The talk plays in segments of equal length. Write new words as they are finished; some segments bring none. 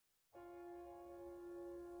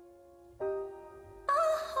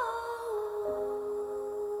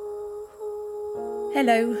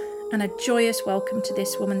Hello, and a joyous welcome to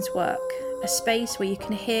This Woman's Work, a space where you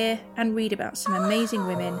can hear and read about some amazing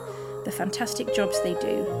women, the fantastic jobs they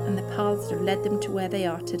do, and the paths that have led them to where they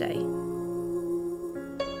are today.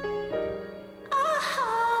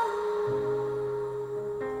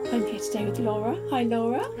 I'm here today with Laura. Hi,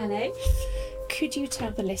 Laura. Hello. Could you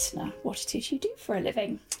tell the listener what it is you do for a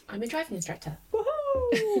living? I'm a driving instructor.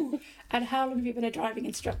 Woohoo! And how long have you been a driving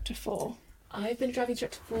instructor for? I've been a driving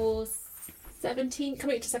instructor for 17,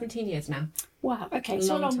 coming up to 17 years now. Wow, okay,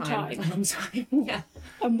 so a long time. A long time, yeah.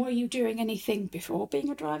 And were you doing anything before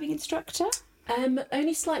being a driving instructor?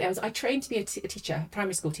 Only slightly. I trained to be a teacher,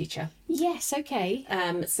 primary school teacher. Yes, okay.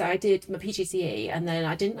 So I did my PGCE and then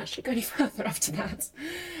I didn't actually go any further after that.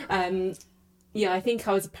 I think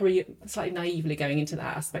I was probably slightly naively going into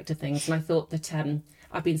that aspect of things, and I thought that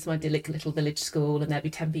I'd been to some idyllic little village school and there'd be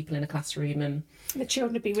 10 people in a classroom and the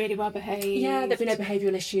children would be really well behaved. Yeah, there'd be no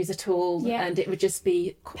behavioural issues at all, and it would just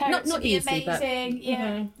be Parents not would be easy, amazing. but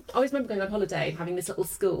yeah. I always remember going on holiday and having this little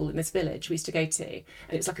school in this village we used to go to, and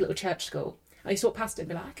it was like a little church school. I used to walk past it and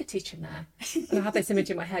be like, I could teach in there. And I had this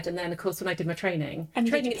image in my head. And then, of course, when I did my training, and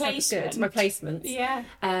training itself was good, my placements. Yeah.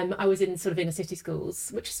 I was in sort of inner city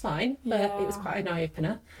schools, which is fine, but it was quite an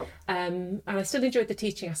eye-opener. And I still enjoyed the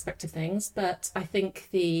teaching aspect of things, but I think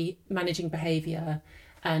the managing behaviour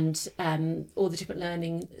and all the different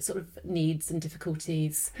learning sort of needs and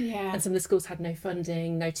difficulties. Yeah. And some of the schools had no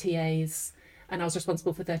funding, no TAs, and I was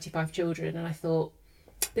responsible for 35 children. And I thought,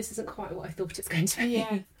 this isn't quite what I thought it's going to be.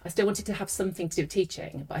 Yeah. I still wanted to have something to do with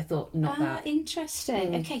teaching, but I thought not that.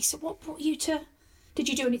 Interesting. Okay, so what brought you to... Did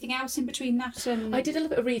you do anything else in between that and... I did a little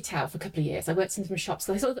bit of retail for a couple of years. I worked in some shops.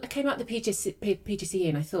 So I came out the PGCE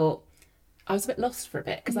and I thought, I was a bit lost for a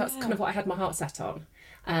bit because that's kind of what I had my heart set on.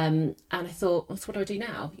 And I thought, well, so what do I do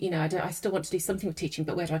now? You know, I still want to do something with teaching,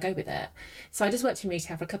 but where do I go with it? So I just worked in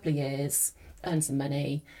retail for a couple of years, earned some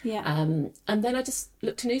money. Yeah. And then I just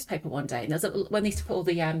looked at a newspaper one day, and when they used to put all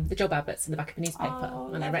the job adverts in the back of a newspaper,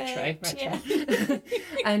 and I retro. Yeah.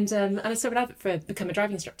 and I saw an advert for become a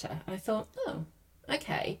driving instructor, and I thought, oh,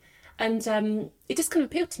 okay. And it just kind of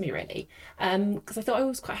appealed to me, really, because I thought I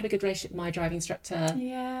always quite had a good relationship with my driving instructor.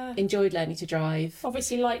 Yeah. Enjoyed learning to drive.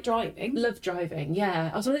 Obviously like driving. Loved driving, yeah.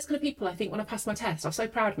 I was one of those kind of people, I think, when I passed my test, I was so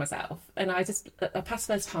proud of myself. And I passed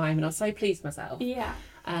first time and I was so pleased with myself. Yeah.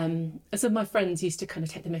 And some of my friends used to kind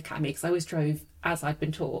of take the mick at me because I always drove as I'd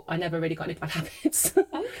been taught. I never really got any bad habits. Okay.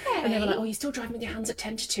 And they were like, oh, you're still driving with your hands at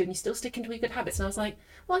 10 to 2 and you're still sticking to your good habits. And I was like,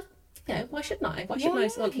 well, why shouldn't I? Why shouldn't I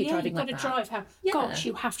still keep driving like that? You've got to drive how... Gosh,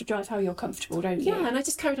 you have to drive how you're comfortable, don't you? Yeah, and I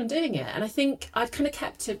just carried on doing it. And I think I'd kind of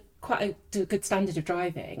kept to quite a good standard of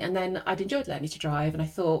driving. And then I'd enjoyed learning to drive. And I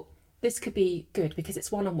thought, this could be good because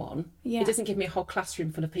it's one-on-one. Yeah. It doesn't give me a whole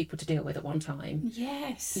classroom full of people to deal with at one time.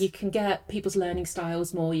 Yes. You can get people's learning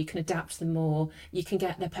styles more, you can adapt them more, you can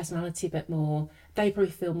get their personality a bit more. They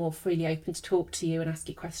probably feel more freely open to talk to you and ask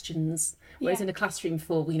you questions. Whereas in a classroom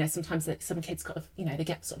full, sometimes some kids they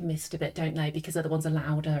get sort of missed a bit, don't they, because other ones are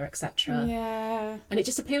louder, etc. Yeah. And it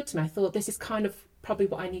just appealed to me. I thought, this is kind of probably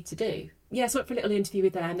what I need to do. Yeah, so I went for a little interview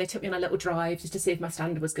with them. They took me on a little drive just to see if my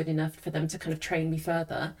standard was good enough for them to kind of train me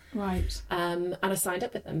further. Right. And I signed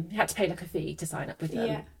up with them. You had to pay like a fee to sign up with them.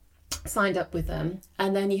 Yeah. Signed up with them,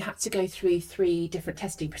 and then you had to go through 3 different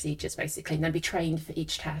testing procedures, basically, and then be trained for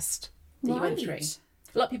each test that you went through.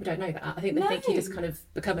 A lot of people don't know that. I think they think you just kind of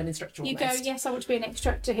become an instructor almost. You go, yes, I want to be an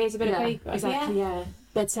instructor, here's a bit of paper. Exactly, yeah.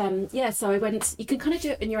 But so I went, you can kind of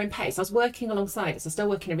do it in your own pace. I was working alongside it, so I was still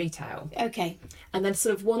working in retail. Okay. And then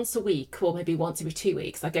sort of once a week, or maybe once every 2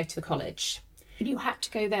 weeks, I'd go to the college. And you had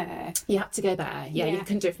to go there? You had to go there, yeah. You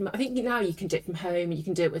can do it I think now you can do it from home, and you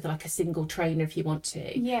can do it with like a single trainer if you want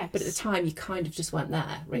to. Yes. But at the time, you kind of just weren't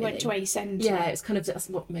there, really. You went to a centre. Yeah, it's kind of, that's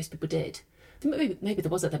what most people did. Maybe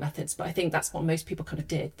there was other methods, but I think that's what most people kind of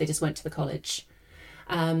did. They just went to the college.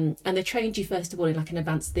 And they trained you, first of all, in like an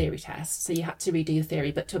advanced theory test. So you had to redo your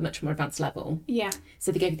theory, but to a much more advanced level. Yeah.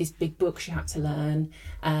 So they gave you these big books you had to learn.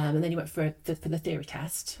 And then you went for the theory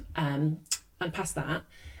test and passed that.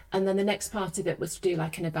 And then the next part of it was to do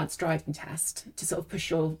like an advanced driving test to sort of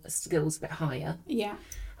push your skills a bit higher. Yeah.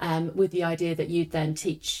 With the idea that you'd then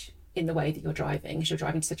teach in the way that you're driving. Because you're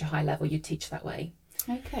driving to such a high level, you'd teach that way.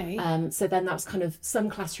 Okay. So then that was kind of some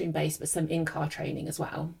classroom based, but some in-car training as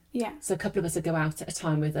well. Yeah. So a couple of us would go out at a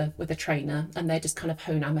time with a trainer, and they just kind of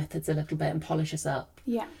hone our methods a little bit and polish us up.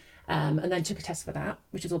 Yeah. And then took a test for that,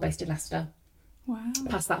 which was all based in Leicester. Wow.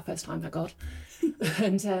 Passed that first time, thank God.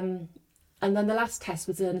 And then the last test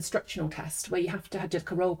was an instructional test where you have to do like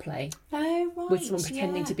a role play. Oh, right. With someone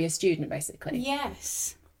pretending to be a student, basically.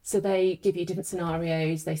 Yes. So they give you different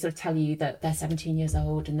scenarios. They sort of tell you that they're 17 years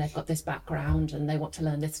old and they've got this background and they want to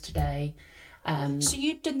learn this today. So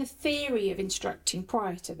you'd done the theory of instructing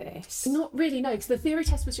prior to this? Not really, no, because the theory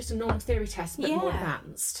test was just a normal theory test, but more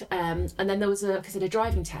advanced. And then there was like I said, a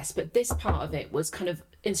driving test, but this part of it was kind of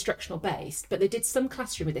instructional based, but they did some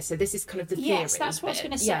classroom with this, so this is kind of the theory. Yes, that's what I was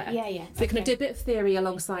going to say. Yeah. So they kind of do a bit of theory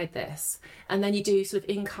alongside this, and then you do sort of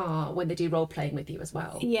in car when they do role playing with you as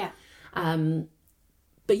well. Yeah.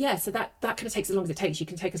 But yeah, so that kind of takes as long as it takes. You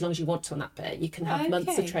can take as long as you want to on that bit. You can have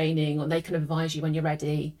months of training, or they can advise you when you're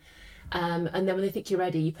ready. And then when they think you're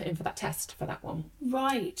ready, you put in for that test for that one.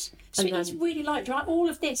 Right. So it's really like all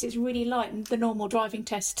of this is really like the normal driving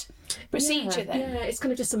test procedure then. Yeah, it's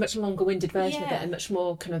kind of just a much longer winded version of it, and much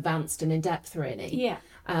more kind of advanced and in depth, really. Yeah.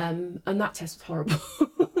 And that test was horrible.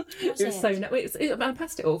 It was so I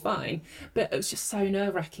passed it all fine, but it was just so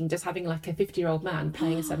nerve wracking just having like a 50-year-old man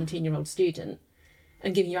playing a 17-year-old student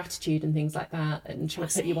and giving you attitude and things like that and trying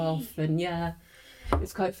to put you off, and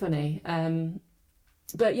it's quite funny.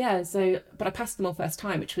 But I passed them all first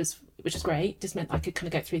time, which was great. Just meant I could kind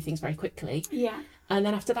of go through things very quickly. Yeah. And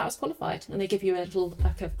then after that I was qualified, and they give you a little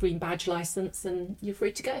like a green badge license, and you're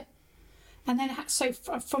free to go. And then, so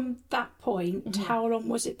from that point, how long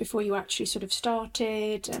was it before you actually sort of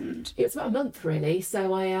started? And it was about a month, really.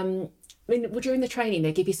 So during the training,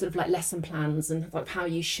 they give you sort of like lesson plans and like how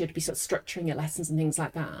you should be sort of structuring your lessons and things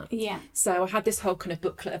like that. Yeah. So I had this whole kind of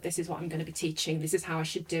booklet of this is what I'm going to be teaching. This is how I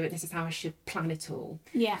should do it. This is how I should plan it all.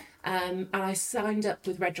 Yeah. And I signed up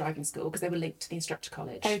with Red Driving School because they were linked to the instructor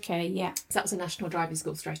college. Okay, yeah. So that was a national driving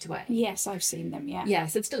school straight away. Yes, I've seen them, yeah. Yeah,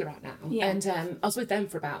 so it's still around now. Yeah. And I was with them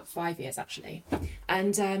for about 5 years, actually.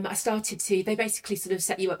 And I started to, they basically sort of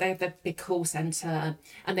set you up, they have their big call centre,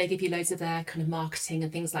 and they give you loads of their kind of marketing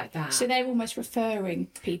and things like that. So they're almost referring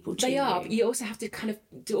people to you. They are, but you also have to kind of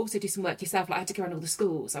do some work yourself. Like I had to go around all the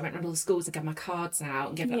schools. I went around all the schools and get my cards out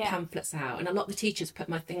and get like pamphlets out. And a lot of the teachers put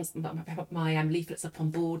my leaflets up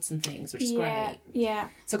on boards and things, which is great. Yeah.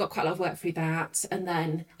 So I got quite a lot of work through that. And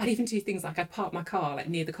then I'd even do things like I'd park my car like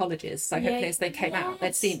near the colleges. So hopefully as they came out,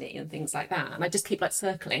 they'd see me and things like that. And I'd just keep like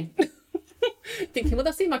circling. Thinking, well,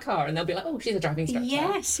 they'll see my car and they'll be like, oh, she's a driving instructor.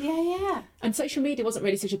 Yes, yeah. And social media wasn't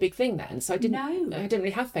really such a big thing then. So I didn't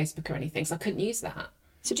really have Facebook or anything. So I couldn't use that.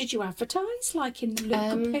 So did you advertise, like in the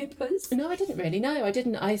local papers? No, I didn't really. No, I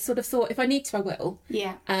didn't. I sort of thought if I need to, I will.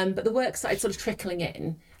 Yeah. But the work started sort of trickling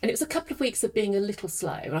in. And it was a couple of weeks of being a little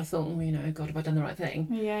slow. And I thought, God, have I done the right thing?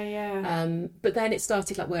 Yeah. But then it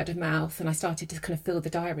started like word of mouth, and I started to kind of fill the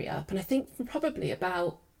diary up. And I think from probably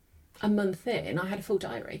about a month in, I had a full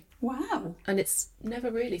diary. Wow. And it's never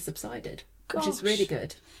really subsided. Gosh. Which is really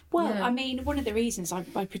good. Well, I mean, one of the reasons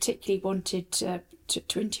I particularly wanted to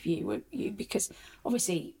interview you, because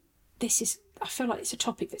obviously I feel like it's a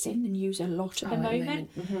topic that's in the news a lot at the moment.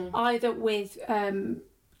 Either with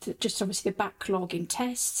just obviously the backlog in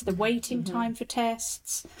tests, the waiting time for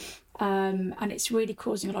tests, and it's really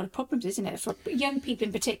causing a lot of problems, isn't it, for young people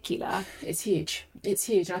in particular? It's huge.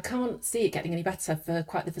 And I can't see it getting any better for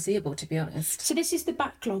quite the foreseeable, to be honest. So this is the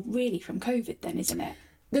backlog really from COVID then, isn't it?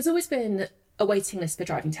 There's always been a waiting list for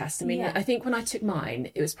driving tests. I mean, I think when I took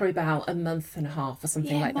mine, it was probably about a month and a half or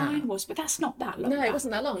something like that. Yeah, mine was, but that's not that long. No, it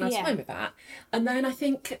wasn't that long. And I was fine with that. And then I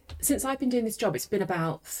think since I've been doing this job, it's been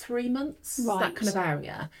about 3 months, that kind of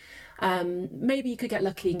area. Maybe you could get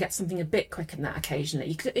lucky and get something a bit quicker than that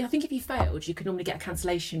occasionally. I think if you failed, you could normally get a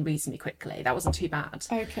cancellation reasonably quickly. That wasn't too bad.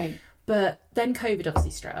 Okay. But then COVID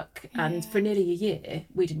obviously struck, and for nearly a year,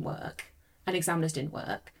 we didn't work, and examiners didn't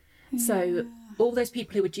work. So all those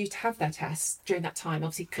people who were due to have their tests during that time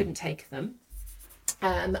obviously couldn't take them.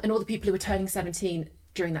 And all the people who were turning 17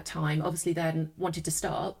 during that time obviously then wanted to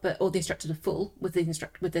start, but all the instructors were full with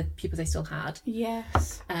the pupils they still had.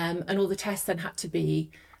 Yes. And all the tests then had to be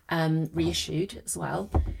reissued as well.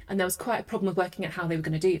 And there was quite a problem with working out how they were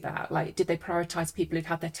going to do that. Like, did they prioritise people who'd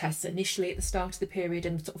had their tests initially at the start of the period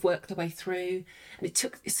and sort of work their way through? And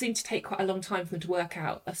it seemed to take quite a long time for them to work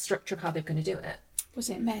out a structure of how they were going to do it. Was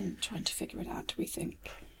it men trying to figure it out, do we think?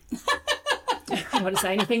 I don't want to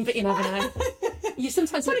say anything, but you never know. You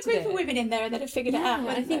sometimes put a group of women in there and then figure it out. And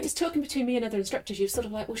I think just talking between me and other instructors, you're sort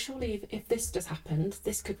of like, well, surely if this just happened,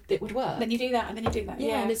 it would work. Then you do that, and then you do that.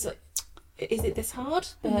 Yeah. And it's like, is it this hard?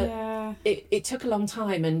 But it took a long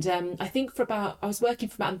time, and I think I was working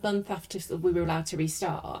for about a month after we were allowed to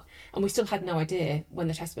restart, and we still had no idea when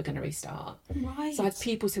the tests were going to restart. Right. So I had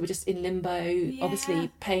pupils who were just in limbo, obviously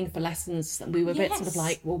paying for lessons, and we were a bit sort of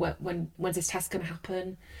like, well, when's this test going to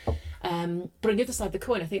happen? But on the other side of the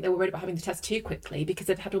coin, I think they were worried about having the test too quickly because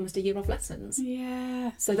they'd had almost a year off lessons.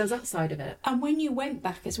 Yeah. So there was that side of it. And when you went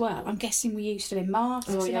back as well, I'm guessing we used to in masks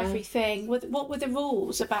and everything. What were the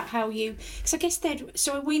rules about how you... Because I guess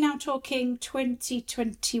so are we now talking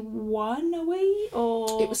 2021, are we?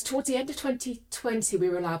 Or... It was towards the end of 2020 we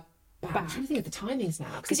were allowed back. I'm trying to think of the timings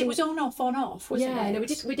now. Because it was on, off, wasn't it? Yeah, no,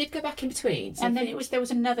 we did go back in between. So and then there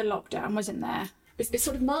was another lockdown, wasn't there? It's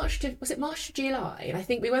sort of March to July? And I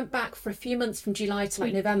think we went back for a few months from July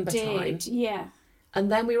to November time. Yeah.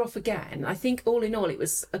 And then we were off again. I think all in all, it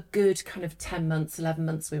was a good kind of 10 months, 11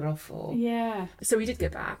 months we were off for. Yeah. So we did go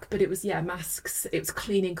back, but it was, masks. It was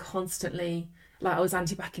cleaning constantly. Like I was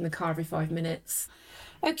anti-bac in the car every 5 minutes.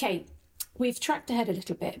 Okay, we've tracked ahead a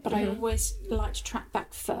little bit, but I always like to track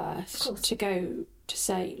back first to go to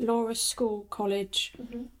say, Laura's school, college,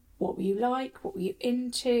 what were you like? What were you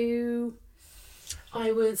into?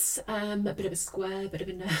 I was a bit of a square, a bit of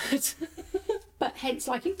a nerd. But hence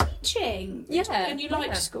liking teaching. Yeah. And you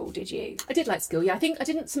liked school, did you? I did like school, yeah. I think I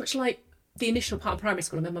didn't so much like the initial part of primary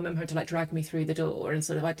school. I remember my mum had to like drag me through the door and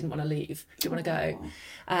sort of I didn't want to leave, didn't want to go.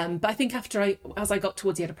 But I think as I got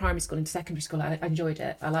towards the end of primary school into secondary school, I enjoyed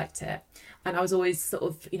it. I liked it. And I was always sort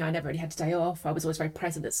of, I never really had a day off. I was always very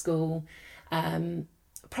present at school.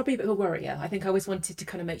 Probably a bit of a worrier. I think I always wanted to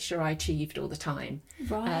kind of make sure I achieved all the time.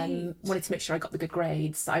 Right. Wanted to make sure I got the good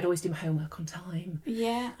grades. I'd always do my homework on time.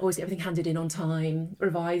 Yeah. Always get everything handed in on time.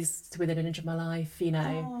 Revised within an inch of my life,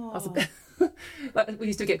 I was a bit... like, we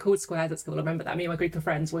used to get called squares at school. I remember that. Me and my group of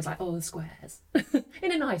friends were always like, oh, the squares.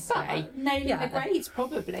 In a nice way. Nailing the grades,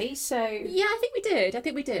 probably. So yeah, I think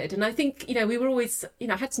we did. And I think, we were always,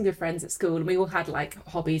 I had some good friends at school and we all had like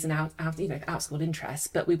hobbies and out school interests,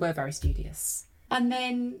 but we were very studious. And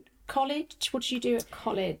then college, what did you do at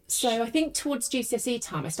college? So I think towards GCSE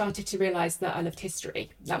time, I started to realise that I loved history.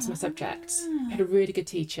 That was my subject. I had a really good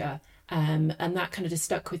teacher, and that kind of just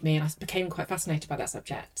stuck with me, and I became quite fascinated by that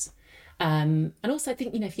subject. And also I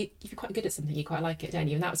think, if you're quite good at something, you quite like it, don't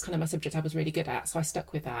you? And that was kind of my subject I was really good at, so I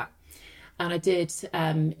stuck with that. And I did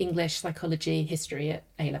English, psychology, history at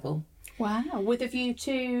A-level. Wow, with a view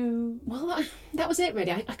to... Well, that was it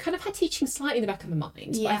really. I kind of had teaching slightly in the back of my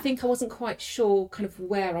mind, but I think I wasn't quite sure kind of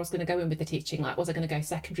where I was going to go in with the teaching. Like, was I going to go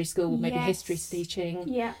secondary school, maybe history teaching?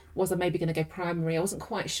 Yeah. Was I maybe going to go primary? I wasn't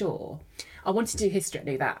quite sure. I wanted to do history, I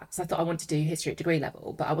knew that. So I thought I wanted to do history at degree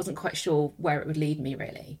level, but I wasn't quite sure where it would lead me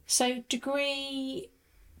really. So degree...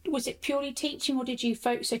 Was it purely teaching or did you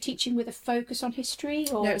focus... So teaching with a focus on history?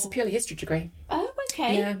 Or... No, it was a purely history degree. Oh,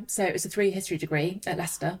 okay. Yeah, so it was a 3 history degree at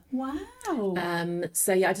Leicester. Wow.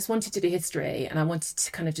 So I just wanted to do history and I wanted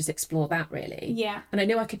to kind of just explore that really. Yeah. And I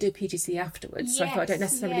knew I could do a PGCE afterwards, so I thought I don't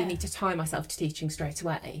necessarily need to tie myself to teaching straight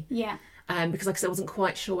away. Yeah. Because like I said, I wasn't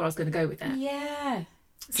quite sure where I was going to go with it. Yeah.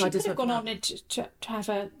 So I just could have gone on to have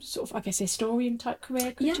a sort of, I guess, historian type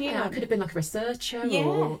career, could you? Yeah, I could have been like a researcher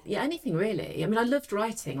or anything really. I mean, I loved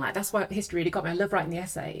writing. Like that's why history really got me. I love writing the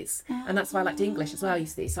essays, and that's why I liked English as well. You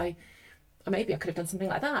see, so maybe I could have done something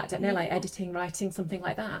like that. I don't know, like editing, writing, something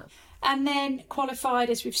like that. And then qualified,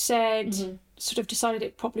 as we've said, sort of decided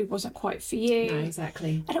it probably wasn't quite for you. No,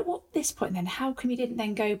 exactly. And at this point, then, how come you didn't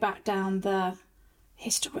then go back down the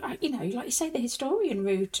like you say, the historian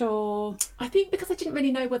route? Or I think because I didn't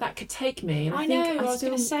really know where that could take me. And I was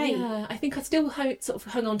going to say, I think I still sort of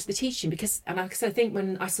hung on to the teaching because, and like I said, I think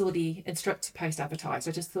when I saw the instructor post advertised,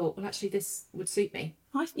 I just thought, well, actually, this would suit me.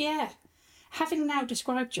 Having now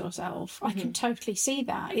described yourself, I can totally see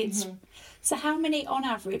that. It's so. How many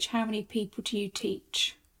people do you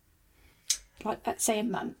teach? Like, let's say a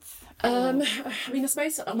month. I mean, I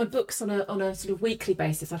suppose on my books on a sort of weekly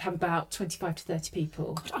basis, I'd have about 25 to 30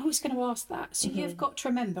 people. God, I was going to ask that. So you've got to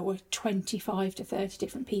remember where 25 to 30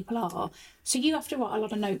 different people are. So you have to write a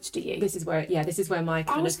lot of notes, do you? This is where my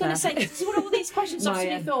kind I was going to say, this is what all these questions I've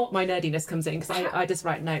suddenly thought. My nerdiness comes in because I just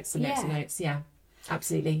write notes and notes and notes. Yeah,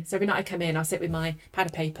 absolutely. So every night I come in, I'll sit with my pad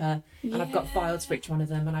of paper and I've got files for each one of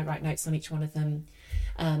them and I write notes on each one of them.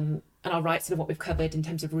 And I'll write sort of what we've covered in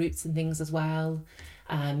terms of routes and things as well.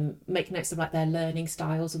 Make notes of like their learning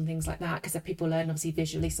styles and things like that because people learn obviously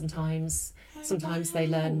visually sometimes. Sometimes they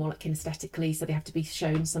learn more like kinesthetically, so they have to be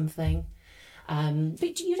shown something.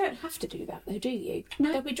 But you don't have to do that though, do you? No.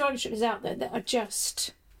 There'll be driving instructors out there that are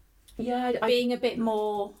just being a bit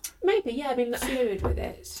more fluid with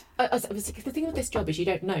it. The thing with this job is you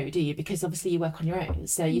don't know, do you? Because obviously you work on your own,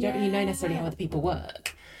 so you don't really know necessarily how other people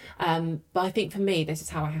work. But I think for me, this is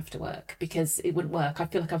how I have to work because it wouldn't work. I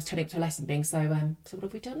feel like I was turning up to a lesson being so what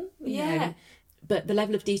have we done? You know? But the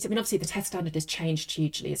level of detail, I mean, obviously the test standard has changed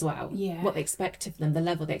hugely as well. Yeah. What they expect of them, the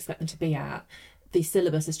level they expect them to be at, the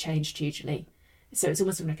syllabus has changed hugely. So it's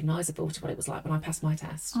almost unrecognisable to what it was like when I passed my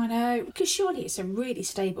test. I know, because surely it's a really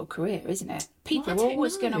stable career, isn't it? People are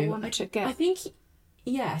always going to want to get... I think,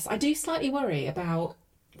 yes, I do slightly worry about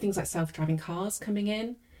things like self-driving cars coming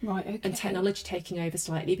in. Right, okay. And technology taking over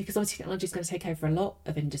slightly, because obviously technology is going to take over a lot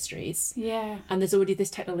of industries. Yeah. And there's already this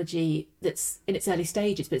technology that's in its early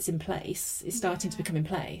stages, but it's in place. It's starting to become in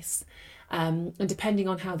place. And depending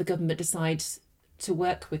on how the government decides to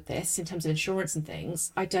work with this in terms of insurance and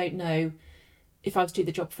things, I don't know if I was to do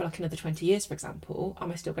the job for like another 20 years, for example,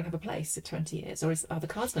 am I still going to have a place at 20 years? Or are the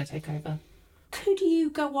cars going to take over? Could you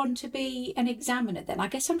go on to be an examiner then? I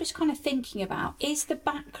guess I'm just kind of thinking about, is the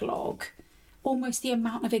backlog almost the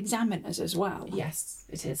amount of examiners as well? Yes,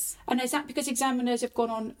 it is. And is that because examiners have gone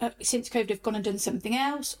on, since COVID, have gone and done something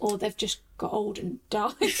else, or they've just got old and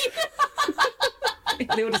died?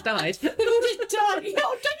 They all just died. They all just died. No,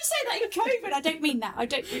 don't say that in COVID. I don't mean that.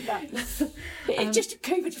 It just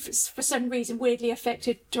COVID for some reason weirdly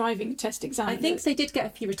affected driving test examiners. I think they did get a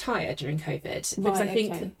few retired during COVID,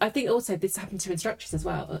 because I think also this happened to instructors as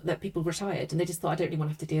well, that people retired and they just thought, I don't really want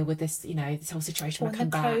to have to deal with this, this whole situation when I come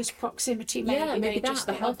back. Close proximity, maybe. Yeah, maybe that's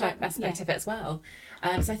the health aspect of it as well.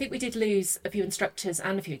 So I think we did lose a few instructors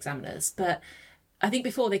and a few examiners, but I think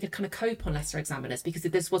before they could kind of cope on lesser examiners because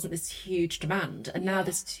there wasn't this huge demand, and now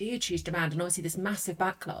there's huge demand, and obviously this massive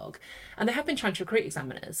backlog. And they have been trying to recruit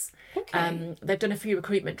examiners. Okay. They've done a few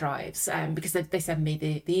recruitment drives because they send me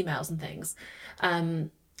the emails and things.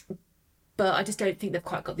 But I just don't think they've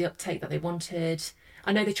quite got the uptake that they wanted.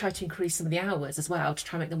 I know they tried to increase some of the hours as well to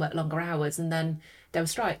try and make them work longer hours, and then there were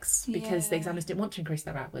strikes because the examiners didn't want to increase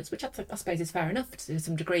their hours, which I suppose is fair enough to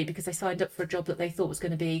some degree, because they signed up for a job that they thought was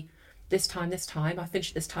going to be this time, I finish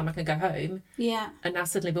at this time, I can go home. Yeah. And now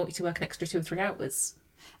suddenly we want you to work an extra 2 or 3 hours.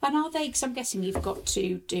 And are they, because I'm guessing you've got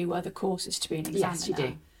to do other courses to be an examiner. Yes, you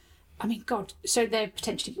do. I mean, God, so they're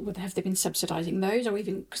potentially, have they been subsidising those, or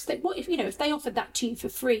even, because what if, if they offered that to you for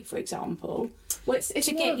free, for example, well, it's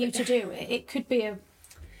to get you to do it, it could be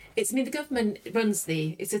the government runs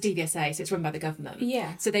it's a DVSA, so it's run by the government.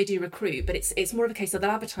 Yeah. So they do recruit, but it's more of a case of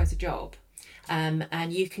they'll advertise a job.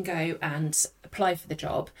 And you can go and apply for the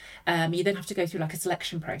job. You then have to go through like a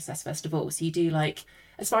selection process first of all. So you do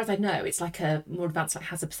as far as I know, it's like a more advanced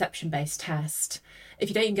hazard perception based test. If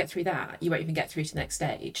you don't even get through that, you won't even get through to the next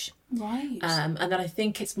stage. Right. And then I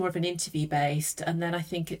think it's more of an interview based, and then I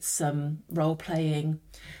think it's some role playing.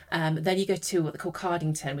 Then you go to what they call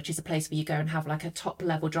Cardington, which is a place where you go and have like a top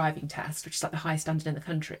level driving test, which is like the highest standard in the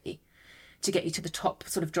country, to get you to the top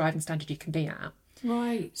sort of driving standard you can be at.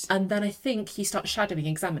 Right. And then I think you start shadowing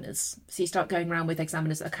examiners. So you start going around with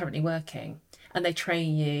examiners that are currently working, and they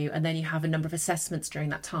train you, and then you have a number of assessments during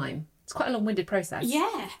that time. It's quite a long-winded process.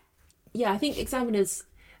 Yeah. Yeah, I think examiners,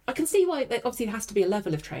 I can see why obviously there has to be a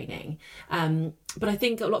level of training. But I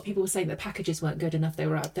think a lot of people were saying that the packages weren't good enough. They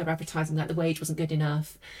were advertising that the wage wasn't good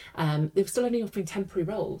enough. They were still only offering temporary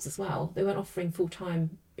roles as well. They weren't offering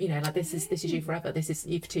full-time, like this is you forever. This is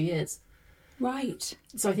you for 2 years. Right.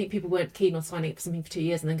 So I think people weren't keen on signing up for something for 2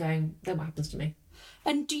 years and then going, then what happens to me?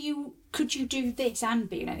 And could you do this and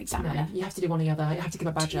be an examiner? No, you have to do one or the other. You have to give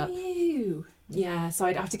my badge up. Yeah, so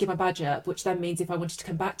I'd have to give my badge up, which then means if I wanted to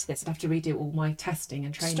come back to this, I'd have to redo all my testing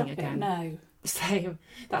and training again. No. So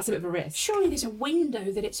that's a bit of a risk. Surely there's a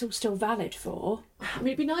window that it's all still valid for. I mean,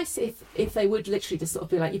 it'd be nice if they would literally just sort of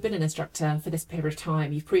be like, you've been an instructor for this period of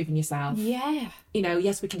time, you've proven yourself. Yeah.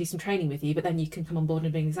 Yes, we can do some training with you, but then you can come on board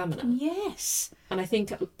and be an examiner. Yes. And I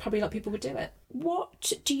think probably a lot of people would do it.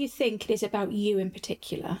 What do you think it is about you in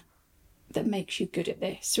particular that makes you good at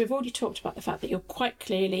this? So we've already talked about the fact that you're quite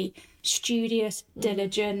clearly studious,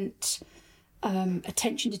 diligent,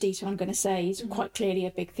 attention to detail, I'm going to say, is quite clearly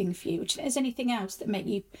a big thing for you. Is there anything else that make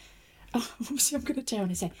you... obviously I'm going to turn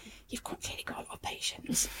and say, you've quite clearly got a lot of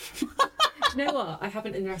patience. Do you know what? I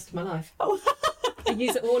haven't in the rest of my life. I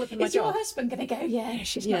use it all up in my job. Is your husband going to go, yeah,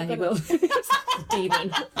 she's not he will.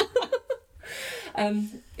 Demon.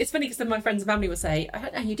 It's funny because then my friends and family will say, I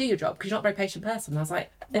don't know how you do your job because you're not a very patient person. And I was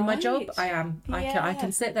like, in my job, I am. I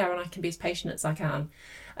can sit there and I can be as patient as I can.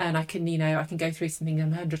 And I can, I can go through something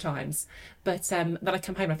 100 times. But then I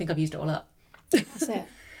come home and I think I've used it all up. That's it.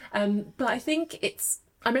 But I think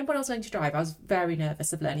I remember when I was learning to drive, I was very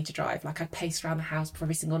nervous of learning to drive. Like I'd pace around the house for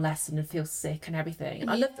every single lesson and feel sick and everything. And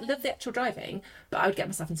I loved the actual driving, but I would get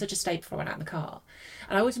myself in such a state before I went out in the car.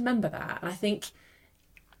 And I always remember that. And I think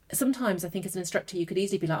sometimes as an instructor, you could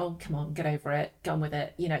easily be like, oh, come on, get over it, get on with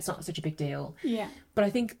it. It's not such a big deal. Yeah. But I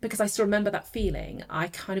think because I still remember that feeling, I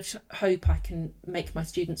kind of hope I can make my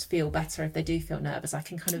students feel better if they do feel nervous. I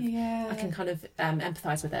can kind of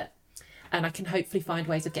empathise with it. And I can hopefully find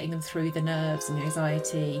ways of getting them through the nerves and the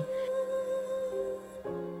anxiety.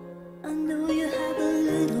 I know you have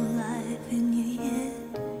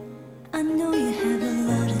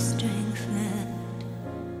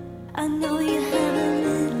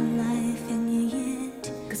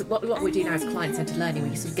what we do now is client-centred learning, where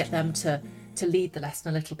you sort of get them to lead the lesson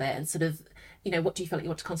a little bit and sort of, what do you feel like you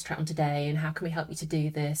want to concentrate on today, and how can we help you to do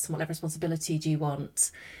this, and what level of responsibility do you want,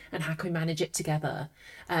 and how can we manage it together?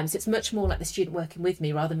 So it's much more like the student working with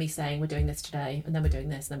me rather than me saying we're doing this today and then we're doing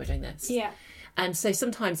this and then we're doing this. Yeah. And so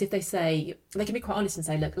sometimes if they say, they can be quite honest and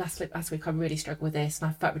say, look, last week I really struggled with this and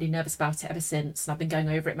I felt really nervous about it ever since, and I've been going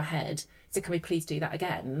over it in my head, so can we please do that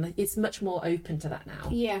again? And it's much more open to that now.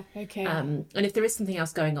 Yeah, okay. And if there is something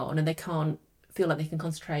else going on and they can't feel like they can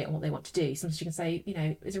concentrate on what they want to do, sometimes you can say,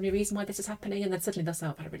 is there any reason why this is happening? And then suddenly they'll say,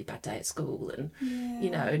 I've had a really bad day at school, and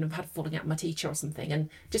and I've had a falling out with my teacher or something, and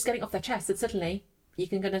just getting off their chest, and suddenly they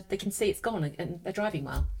can see it's gone and they're driving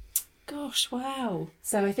well. Gosh, wow.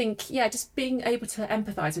 So I think, just being able to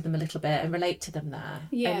empathise with them a little bit and relate to them there,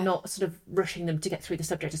 and not sort of rushing them to get through the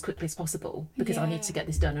subject as quickly as possible because I need to get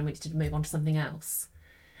this done and we need to move on to something else.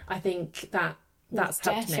 I think that's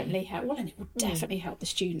helped me. Definitely help. Well, and it will definitely help the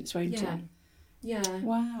students, won't it? Yeah.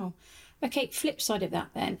 Wow. Okay, flip side of that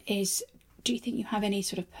then is, do you think you have any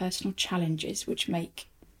sort of personal challenges which make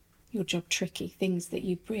your job tricky, things that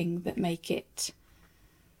you bring that make it...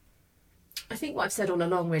 I think what I've said all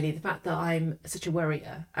along, really, the fact that I'm such a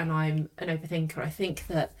worrier and I'm an overthinker, I think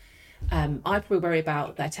that I probably worry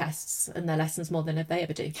about their tests and their lessons more than they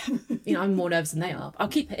ever do. I'm more nervous than they are. I'll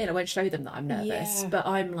keep it in, I won't show them that I'm nervous, but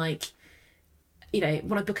I'm like...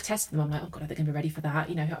 when I book a test for them, I'm like, oh God, are they going to be ready for that?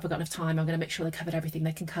 Have I got enough time? I'm going to make sure they covered everything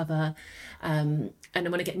they can cover. And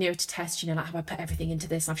then when I get nearer to test, like, have I put everything into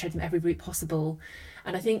this? I've showed them every route possible.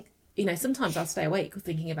 And I think, sometimes I'll stay awake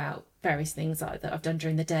thinking about various things that I've done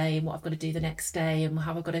during the day and what I've got to do the next day and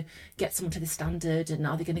how I've got to get someone to the standard and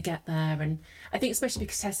are they going to get there? And I think especially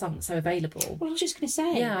because tests aren't so available. Well, I was just going to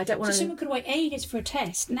say, I don't want to... So someone could wait ages for a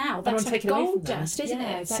test now. That's like gold dust, isn't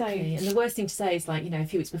it? Exactly. And the worst thing to say is like, a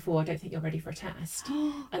few weeks before, I don't think you're ready for a test.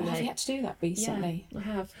 And have you had to do that recently? Yeah, I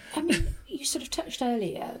have. I mean, you sort of touched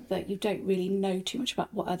earlier that you don't really know too much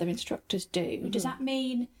about what other instructors do. Mm-hmm. Does that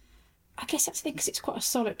mean... I guess that's the thing, because it's quite a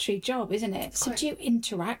solitary job, isn't it? So do you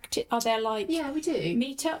interact? Are there like we do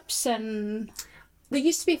meetups and there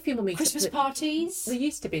used to be a few more meetups, Christmas parties? There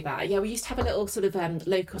used to be that. Yeah, we used to have a little sort of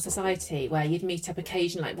local society where you'd meet up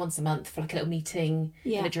occasionally, like once a month, for like a little meeting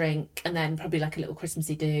and a drink, and then probably like a little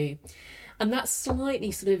Christmassy do. And that's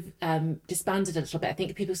slightly sort of disbanded a little bit. I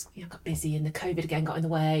think people got busy and the COVID again got in the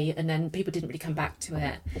way, and then people didn't really come back to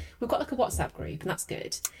it. We've got like a WhatsApp group, and that's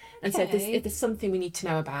good. And so if there's something we need to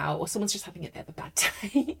know about, or someone's just having a bit of a bad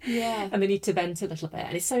day, and they need to vent a little bit,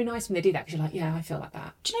 and it's so nice when they do that, because you're like, I feel like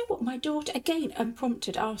that. Do you know what? My daughter, again,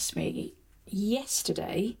 unprompted, asked me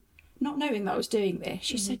yesterday, not knowing that I was doing this.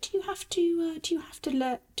 She said, "Do you have to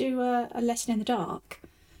do a lesson in the dark?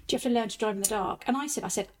 Do you have to learn to drive in the dark?" And I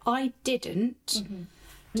said, I didn't. Mm-hmm.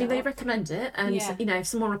 I mean, they recommend it, and if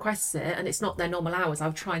someone requests it and it's not their normal hours,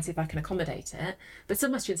 I'll try and see if I can accommodate it. But some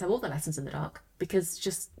of my students have all their lessons in the dark, because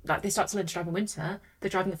just like they start to learn to drive in winter, they're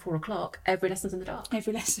driving at 4 o'clock. Every lesson's in the dark.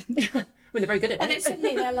 Every lesson. When they're very good at it. And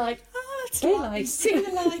suddenly they're like, it's daylight. See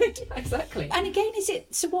the light. Exactly. And again,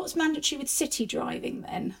 so what's mandatory with city driving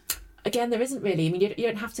then? Again, there isn't really. I mean, you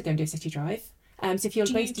don't have to go and do a city drive. So if you're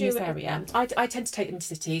based in this area, I tend to take them to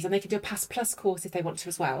cities, and they can do a Pass Plus course if they want to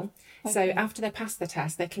as well. Okay. So after they pass the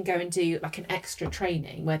test, they can go and do like an extra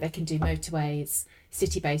training where they can do motorways,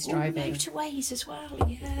 city-based driving. Motorways as well,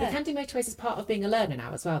 yeah. They can do motorways as part of being a learner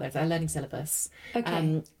now as well. There's their learning syllabus.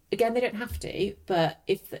 Okay. Again, they don't have to, but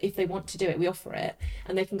if they want to do it, we offer it,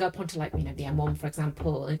 and they can go up onto like the M1, for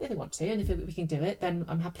example, if they want to, and if we can do it, then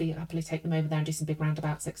I'm happily take them over there and do some big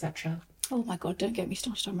roundabouts, etc. Oh my God, don't get me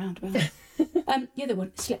started on roundabouts. The other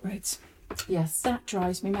one, slip roads. Yes. That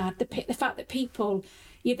drives me mad. The fact that people,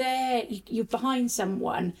 you're there, you're behind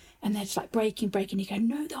someone, and they're just like braking. You go,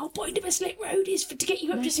 no, the whole point of a slip road is to get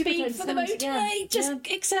you up to speed for the motorway. Just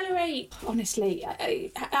accelerate. Honestly,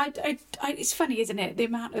 it's funny, isn't it? The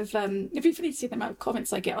amount of, it'd be funny to see the amount of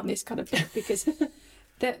comments I get on this kind of thing, because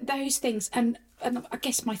those things, and I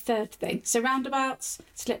guess my third thing, so roundabouts,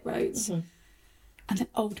 slip roads, and then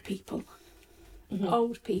old people.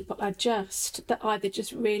 Old people are that either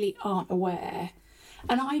just really aren't aware.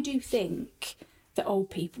 And I do think that old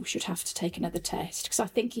people should have to take another test, because I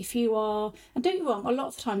think if you are, and don't get me wrong, a lot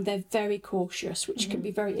of the time they're very cautious, which can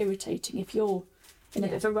be very irritating if you're in a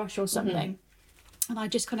bit of a rush or something. And I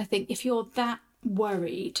just kind of think if you're that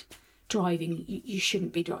worried driving, you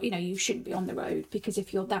shouldn't be you shouldn't be on the road, because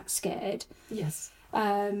if you're that scared. Yes.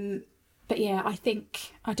 But yeah,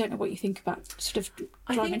 I don't know what you think about sort of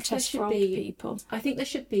driving tests for old people. I think there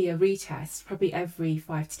should be a retest probably every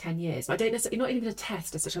 5 to 10 years. But I don't necessarily, not even a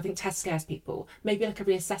test as such. I think test scares people. Maybe like a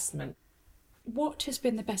reassessment. What has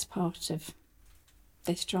been the best part of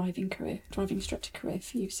this driving instructor career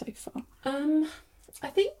for you so far? I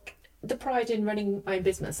think the pride in running my own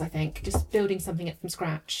business, I think, just building something up from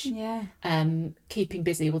scratch. Yeah. Keeping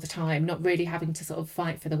busy all the time, not really having to sort of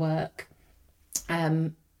fight for the work.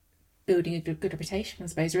 Building a good reputation, I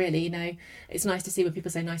suppose, really. You know, it's nice to see when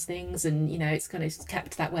people say nice things, and, you know, it's kind of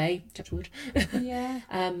kept that way, touch wood. Yeah.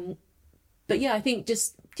 But yeah, I think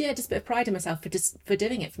just a bit of pride in myself for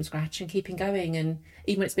doing it from scratch and keeping going, and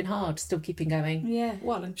even when it's been hard, still keeping going. Yeah,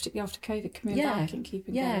 well, and particularly after COVID, coming back and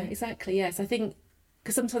keeping going. Yeah, exactly. Yes, I think,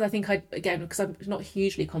 because sometimes I think because I'm not a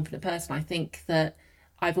hugely confident person, I think that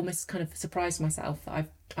I've almost kind of surprised myself that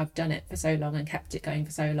I've done it for so long and kept it going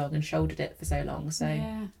for so long and shouldered it for so long. So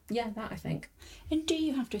yeah, that I think. And do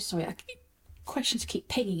you have to? Sorry, questions keep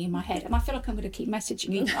pinging in my head, and I feel like I'm going to keep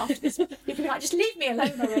messaging you after this. You'll be like, just leave me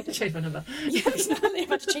alone already. Change my number. Yeah, exactly. I've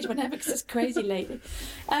had to change my number because it's crazy lately.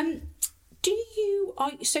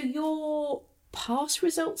 So your past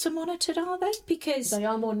results are monitored, are they? Because they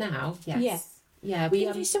are more now. Yes. Yeah.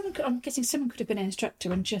 I'm guessing someone could have been an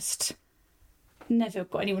instructor and just never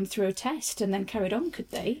got anyone through a test and then carried on, could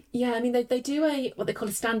they? Yeah, I mean, they do what they call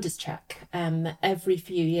a standards check every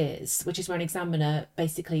few years, which is where an examiner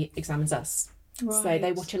basically examines us. Right. So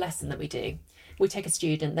they watch a lesson that we do. We take a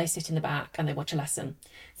student, they sit in the back and they watch a lesson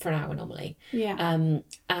for an hour normally. Yeah.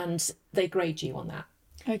 And they grade you on that.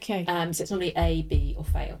 Okay. So it's normally A, B or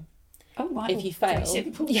fail. Oh, right. If you fail, very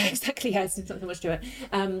simple. Yeah, exactly. Yes, there's not so much to it.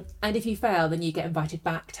 And if you fail, then you get invited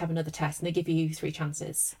back to have another test, and they give you 3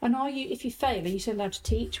 chances. And if you fail, are you still allowed to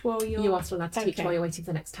teach while you're? You are still allowed to teach while you're waiting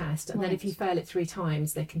for the next test, and then if you fail it 3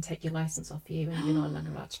 times, they can take your license off you, and you're not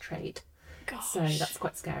allowed to trade. Gosh. So that's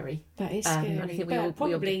quite scary. That is scary. I think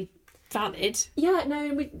probably valid. Yeah,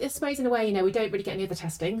 no, I suppose in a way, you know, we don't really get any other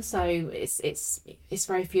testing, so it's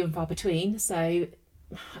very few and far between. So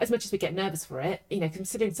as much as we get nervous for it, you know,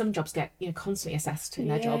 considering some jobs get, you know, constantly assessed in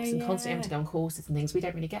their jobs and constantly having to go on courses and things, we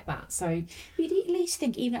don't really get that. So you'd at least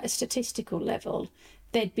think, even at a statistical level,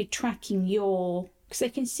 they'd be tracking because they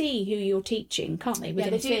can see who you're teaching, can't they?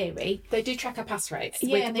 Within theory, they do track our pass rates.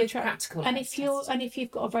 Yeah, and they track practical. And if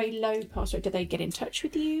you've got a very low pass rate, do they get in touch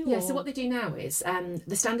with you? Yeah. So what they do now is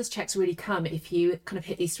the standards checks really come if you kind of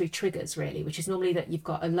hit these 3 triggers, really, which is normally that you've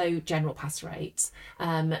got a low general pass rate.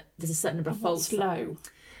 There's a certain number of faults. Low.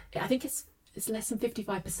 I think it's less than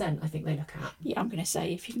 55%, I think they look at. Yeah, I'm going to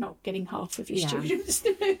say, if you're not getting half of your students.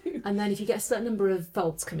 And then if you get a certain number of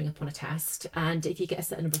faults coming up on a test, and if you get a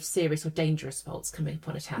certain number of serious or dangerous faults coming up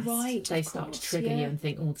on a test, they start to trigger you and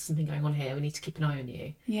think, oh, there's something going on here, we need to keep an eye on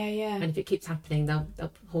you. Yeah, yeah. And if it keeps happening, they'll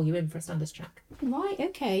haul you in for a standards check. Right,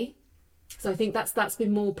 okay. So I think that's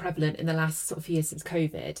been more prevalent in the last sort of few years since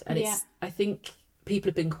COVID. And I think people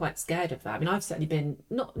have been quite scared of that. I mean, I've certainly been,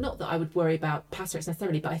 not that I would worry about pass rates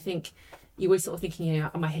necessarily, but I think you were sort of thinking, you know,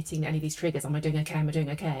 am I hitting any of these triggers? Am I doing okay? Am I doing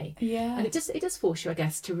okay? Yeah. And it does force you, I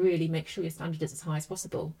guess, to really make sure your standard is as high as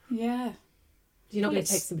possible. Yeah. You're not going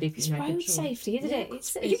to take somebody for road safety, isn't it?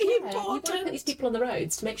 It's important. You've got to put these people on the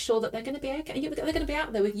roads to make sure that they're going to be okay. They're going to be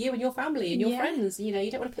out there with you and your family and your friends. You know, you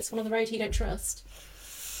don't want to put someone on the road who you don't trust.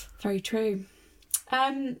 Very true.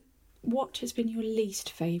 What has been your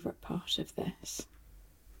least favourite part of this?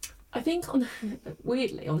 I think,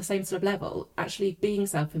 weirdly, on the same sort of level, actually being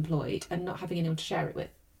self-employed and not having anyone to share it with.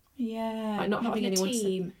 Yeah. Like not having anyone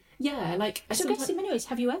team. Yeah, like. So, I guess in many ways,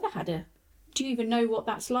 have you ever had do you even know what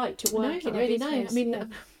that's like to work in a really, business? No, I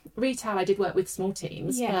mean, retail, I did work with small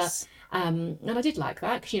teams. Yes. But, and I did like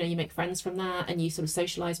that because, you know, you make friends from that and you sort of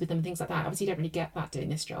socialise with them and things like that. Obviously, you don't really get that doing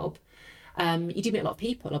this job. You do meet a lot of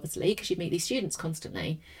people, obviously, because you meet these students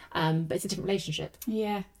constantly. But it's a different relationship.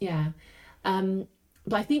 Yeah. Yeah.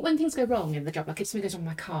 But I think when things go wrong in the job, like if something goes wrong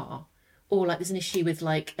with my car, or like there's an issue with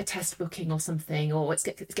like a test booking or something, or it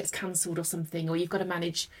gets cancelled or something, or you've got to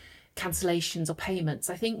manage cancellations or payments.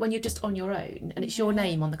 I think when you're just on your own and it's your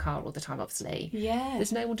name on the car all the time, obviously,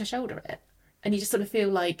 there's no one to shoulder it. And you just sort of feel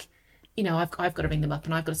like, you know, I've got to ring them up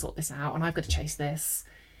and I've got to sort this out and I've got to chase this.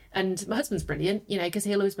 And my husband's brilliant, you know, because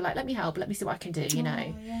he'll always be like, let me help, let me see what I can do, you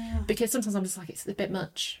know. Because sometimes I'm just like, it's a bit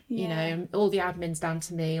much, you know, all the admin's down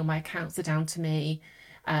to me, or my accounts are down to me.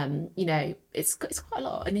 You know, it's quite a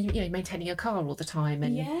lot. And then, you know, maintaining a car all the time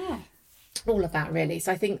and all of that, really.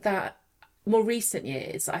 So I think that more recent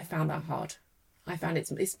years, I found that hard. I found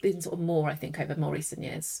it's been sort of more, I think, over more recent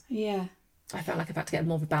years. Yeah. I felt like I've had to get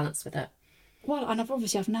more of a balance with it. Well, and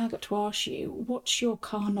I've now got to ask you, what's your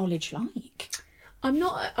car knowledge like? I'm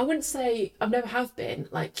not, I wouldn't say, I've never have been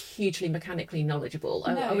like hugely mechanically knowledgeable.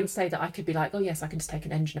 No. I wouldn't say that I could be like, oh yes, I can just take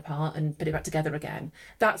an engine apart and put it back together again.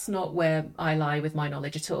 That's not where I lie with my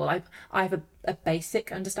knowledge at all. I have a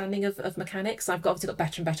basic understanding of mechanics. I've obviously got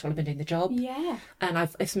better and better while I've been doing the job. Yeah. And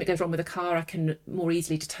if something goes wrong with a car, I can more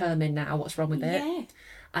easily determine now what's wrong with it. Yeah.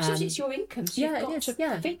 Because it's your income, so you've got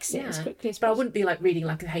to fix it as quickly as possible. But I wouldn't be like reading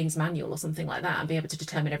like a Haynes manual or something like that and be able to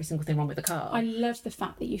determine every single thing wrong with the car. I love the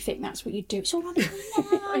fact that you think that's what you do. It's all on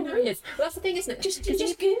I know it is. Well, that's the thing, isn't it? Just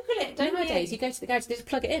Google it, don't nowadays, you go to the garage, they just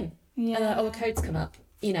plug it in. Yeah. A code's come up.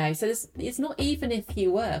 You know, so it's not, even if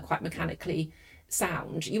you were quite mechanically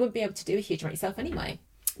sound, you wouldn't be able to do a huge amount yourself anyway.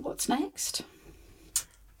 What's next?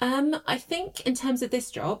 I think in terms of this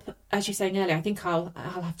job, as you were saying earlier, I think I'll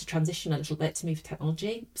have to transition a little bit to move to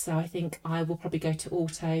technology. So I think I will probably go to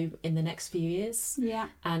auto in the next few years. Yeah.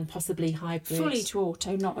 And possibly hybrid. Fully to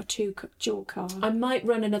auto, not a dual car. I might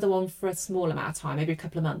run another one for a small amount of time, maybe a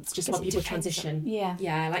couple of months, just while people transition. Yeah.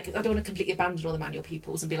 Yeah, like I don't want to completely abandon all the manual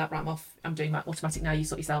pupils and be like, right, I'm off, I'm doing my automatic now, you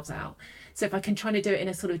sort yourselves out. So if I can try to do it in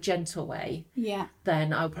a sort of gentle way,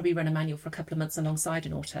 then I'll probably run a manual for a couple of months alongside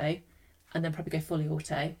an auto, and then probably go fully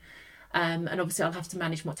auto. And obviously I'll have to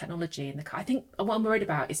manage more technology in the car. I think what I'm worried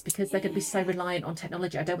about is because they're going to be so reliant on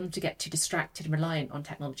technology, I don't want them to get too distracted and reliant on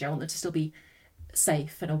technology. I want them to still be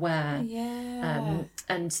safe and aware. Yeah.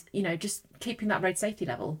 And, you know, just keeping that road safety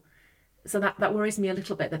level. So that worries me a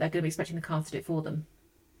little bit, that they're going to be expecting the car to do it for them.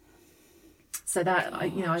 So that,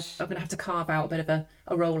 I'm going to have to carve out a bit of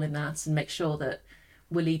a role in that and make sure that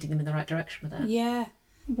we're leading them in the right direction with it. Yeah.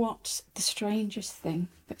 What's the strangest thing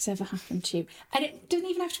that's ever happened to you? And it doesn't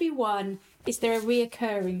even have to be one. Is there a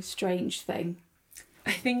reoccurring strange thing?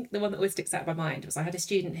 I think the one that always sticks out of my mind was I had a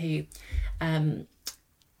student who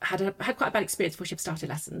had quite a bad experience before she started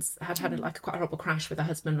lessons. Had quite a horrible crash with her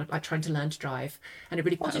husband, like trying to learn to drive, and it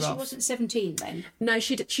really put her off. She wasn't 17 then? No,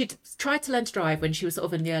 she'd tried to learn to drive when she was sort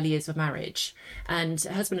of in the early years of marriage, and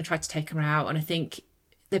her husband had tried to take her out, and I think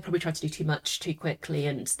they probably tried to do too much too quickly,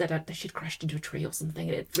 and she'd crashed into a tree or something,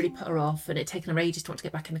 and it really put her off, and it'd taken her ages to want to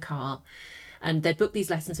get back in the car. And they'd booked these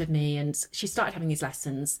lessons with me, and she started having these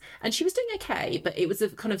lessons, and she was doing okay, but it was a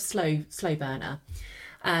kind of slow burner.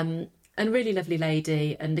 And really lovely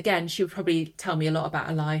lady, and again, she would probably tell me a lot about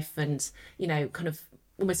her life, and, you know, kind of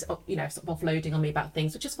almost, you know, sort of offloading on me about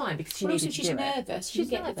things, which is fine because she needed to do it. She's nervous. You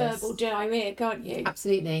get the verbal diarrhea, can't you?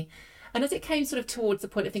 Absolutely. And as it came sort of towards the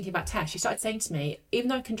point of thinking about tests, she started saying to me, even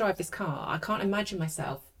though I can drive this car, I can't imagine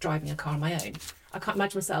myself driving a car on my own. I can't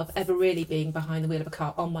imagine myself ever really being behind the wheel of a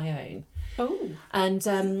car on my own. Oh.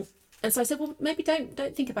 And so I said, well, maybe don't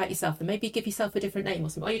think about yourself, and maybe give yourself a different name or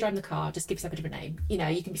something. While you're driving the car, just give yourself a different name. You know,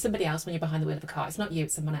 you can be somebody else when you're behind the wheel of a car. It's not you,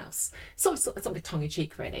 it's someone else. It's sort of tongue in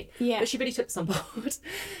cheek, really. Yeah. But she really took this on board.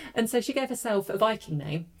 And so she gave herself a Viking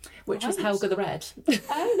name, which was Helga the Red.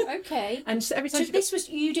 Oh, okay. And every time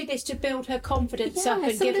you did this to build her confidence up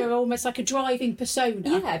and give her almost like a driving persona.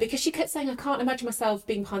 Yeah, because she kept saying, I can't imagine myself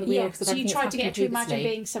being behind the wheel. Because so you tried to get her to imagine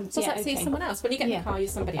being someone. So it's someone else. When you get in the car, you're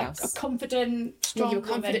somebody else. A confident, strong you're a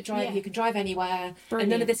confident driver. You can drive anywhere. Brilliant. And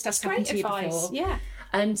none of this stuff's happened to you before. Yeah.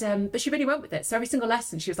 And but she really went with it. So every single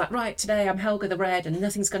lesson she was like, right, today I'm Helga the Red, and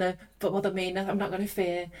nothing's going to bother me. I'm not going to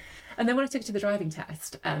fear. And then when I took her to the driving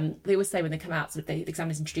test, they always say when they come out, sort of the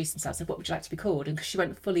examiners introduce themselves, said, what would you like to be called? And because she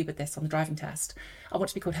went fully with this on the driving test, I want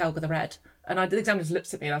to be called Helga the Red. And the examiners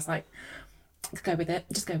looked at me and I was like, go with it,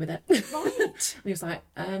 just go with it. Right. And he was like,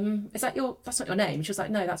 that's not your name? And she was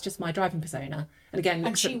like, no, that's just my driving persona. And again,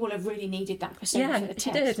 and she will have really needed that persona for the test.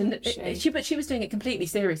 She did. But she was doing it completely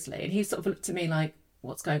seriously, and he sort of looked at me like,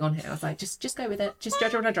 what's going on here? I was like, just go with it, just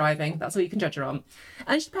judge her on her driving, that's all you can judge her on.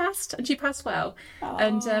 And she passed well.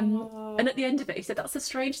 And at the end of it he said, that's the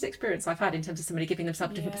strangest experience I've had in terms of somebody giving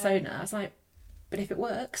themselves a different persona. I was like, but if it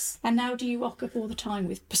works. And now do you rock up all the time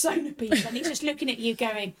with persona people, and he's just looking at you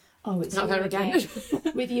going, oh, it's not her again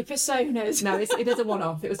with your personas? No, it is a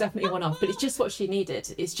one-off. It was definitely a one-off, but it's just what she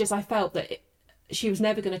needed. It's just, I felt that she was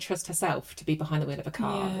never going to trust herself to be behind the wheel of a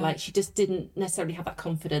car. Like, she just didn't necessarily have that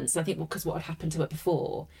confidence. And I think, because what had happened to her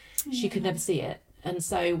before, she could never see it. And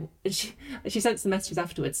so she sent some messages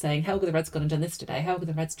afterwards saying, Helga the Red's gone and done this today. Helga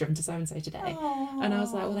the Red's driven to so-and-so today. Aww. And I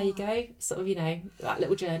was like, well, there you go. Sort of, you know, that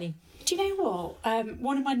little journey. Do you know what?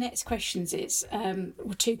 One of my next questions is,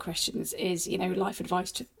 two questions is, you know, life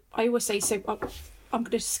advice to... I always say, so I'm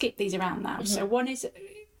going to skip these around now. Mm-hmm. So one is a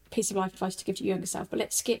piece of life advice to give to your younger self, but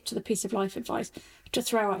let's skip to the piece of life advice to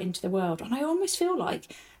throw out into the world. And I almost feel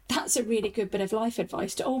like that's a really good bit of life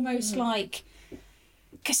advice to almost like...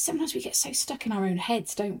 Because sometimes we get so stuck in our own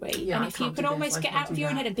heads, don't we? Yeah, and if you could almost get out of your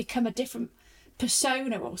own head and become a different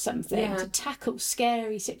persona or something to tackle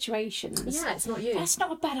scary situations. Yeah, it's not you. That's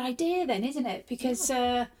not a bad idea then, isn't it? Because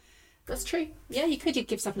that's true. Yeah, you'd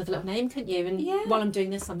give yourself another little name, couldn't you? And while I'm doing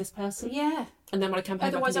this, I'm this person. Yeah. And then when I come home,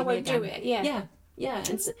 otherwise I won't do it. Yeah. Yeah.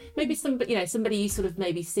 And so maybe somebody you sort of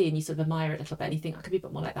maybe see and you sort of admire a little bit and you think I could be a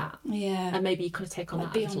bit more like that. Yeah. And maybe you kind of take on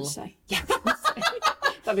like that Beyonce. little. Yeah.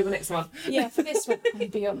 That'll be the next one. Yeah, for this one,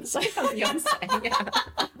 I'm Beyonce. Beyonce, yeah.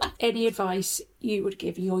 Any advice you would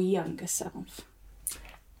give your younger self?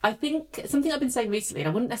 I think something I've been saying recently, and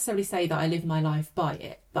I wouldn't necessarily say that I live my life by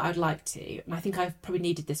it, but I'd like to, and I think I've probably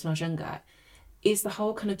needed this when I was younger, is the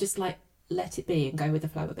whole kind of just like let it be and go with the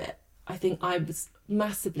flow a bit. I think I was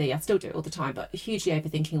massively, I still do it all the time, but hugely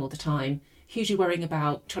overthinking all the time, hugely worrying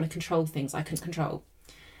about trying to control things I couldn't control,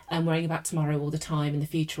 and worrying about tomorrow all the time and the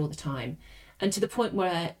future all the time. And to the point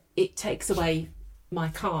where it takes away my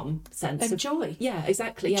calm sense and of joy. Yeah,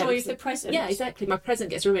 exactly. Joy of the present. Yeah, exactly. My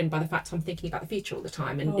present gets ruined by the fact I'm thinking about the future all the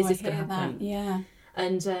time. And is this going to happen? That. Yeah.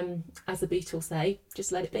 And as the Beatles say,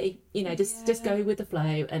 just let it be. Just go with the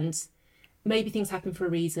flow. And maybe things happen for a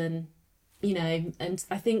reason. And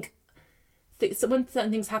I think so when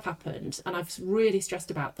certain things have happened and I've really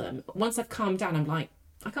stressed about them, once I've calmed down, I'm like,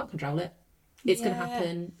 I can't control it. It's going to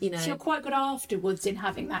happen, So you're quite good afterwards in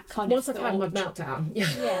having that kind once of I've had my meltdown.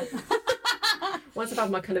 Yeah. Once I've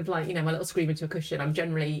had my kind of like, my little scream into a cushion, I'm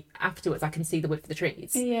generally, afterwards, I can see the wood for the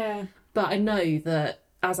trees. Yeah. But I know that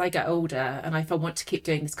as I get older and if I want to keep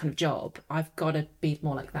doing this kind of job, I've got to be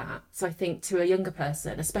more like that. So I think to a younger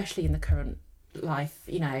person, especially in the current life,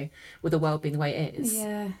 with the world being the way it is,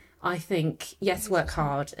 I think, yes, work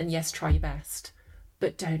hard and yes, try your best,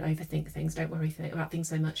 but don't overthink things. Don't worry about things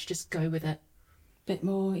so much. Just go with it. Bit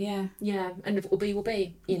more, yeah, and if it will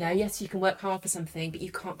be. Yes, you can work hard for something, but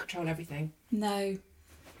you can't control everything. No,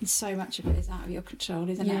 and so much of it is out of your control,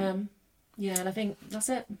 isn't it? Yeah, and I think that's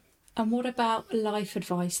it. And what about life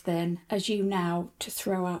advice then, as you now to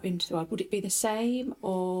throw out into the world? Would it be the same,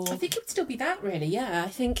 or? I think it would still be that, really. Yeah, I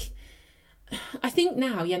think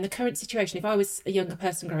now, in the current situation, if I was a younger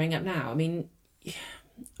person growing up now, I mean,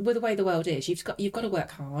 with the way the world is, you've got to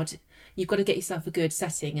work hard. You've got to get yourself a good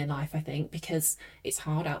setting in life, I think, because it's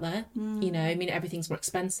hard out there. Everything's more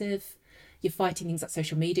expensive. You're fighting things like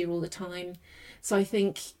social media all the time. So I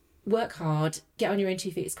think work hard, get on your own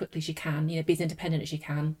 2 feet as quickly as you can, be as independent as you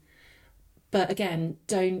can. But again,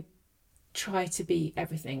 don't try to be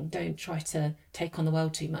everything. Don't try to take on the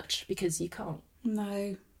world too much because you can't.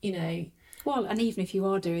 No. Well, and even if you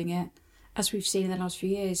are doing it, as we've seen in the last few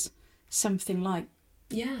years, something like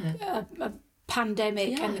a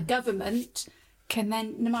pandemic and the government can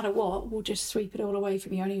then, no matter what, will just sweep it all away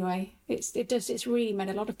from you anyway. It's really made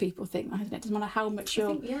a lot of people think that, hasn't it? It doesn't matter how much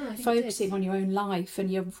you're focusing on your own life and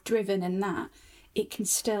you're driven in that, it can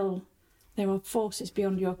still, there are forces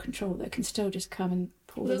beyond your control that can still just come and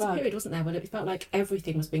pull the rug. There was a period, wasn't there, when it felt like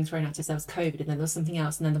everything was being thrown at us. There was COVID and then there was something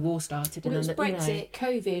else and then the war started. Well, and then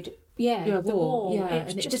COVID, the war. Yeah,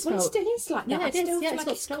 and it just felt, it still is like that. Yeah, it is. Still Yeah, like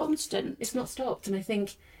it's constant. It's not stopped. And I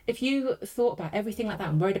think if you thought about everything like that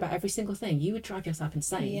and worried about every single thing, you would drive yourself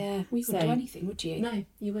insane. Yeah, we wouldn't do anything, would you? No,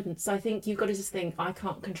 you wouldn't. So I think you've got to just think, I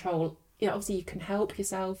can't control. Obviously you can help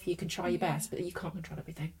yourself, you can try your best, but you can't control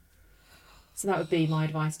everything. So that would be my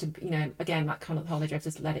advice to, again, that kind of the whole idea of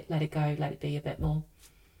just let it go, let it be a bit more.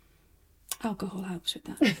 Alcohol helps with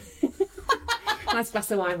that. Nice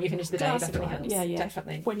glass of wine when you finish the day, definitely helps. Yeah,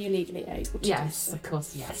 definitely. When you're legally able to. Yes, of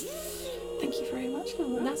course, yes. Thank you very much,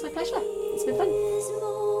 Laura. That's my pleasure. It's been fun.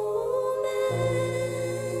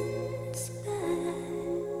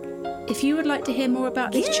 If you would like to hear more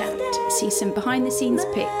about this chat, see some behind the scenes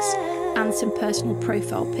pics and some personal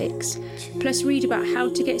profile pics, plus read about how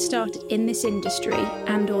to get started in this industry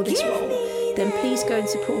and or this role, then please go and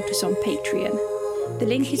support us on Patreon. The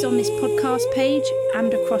link is on this podcast page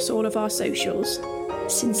and across all of our socials.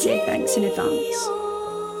 Sincere thanks in advance.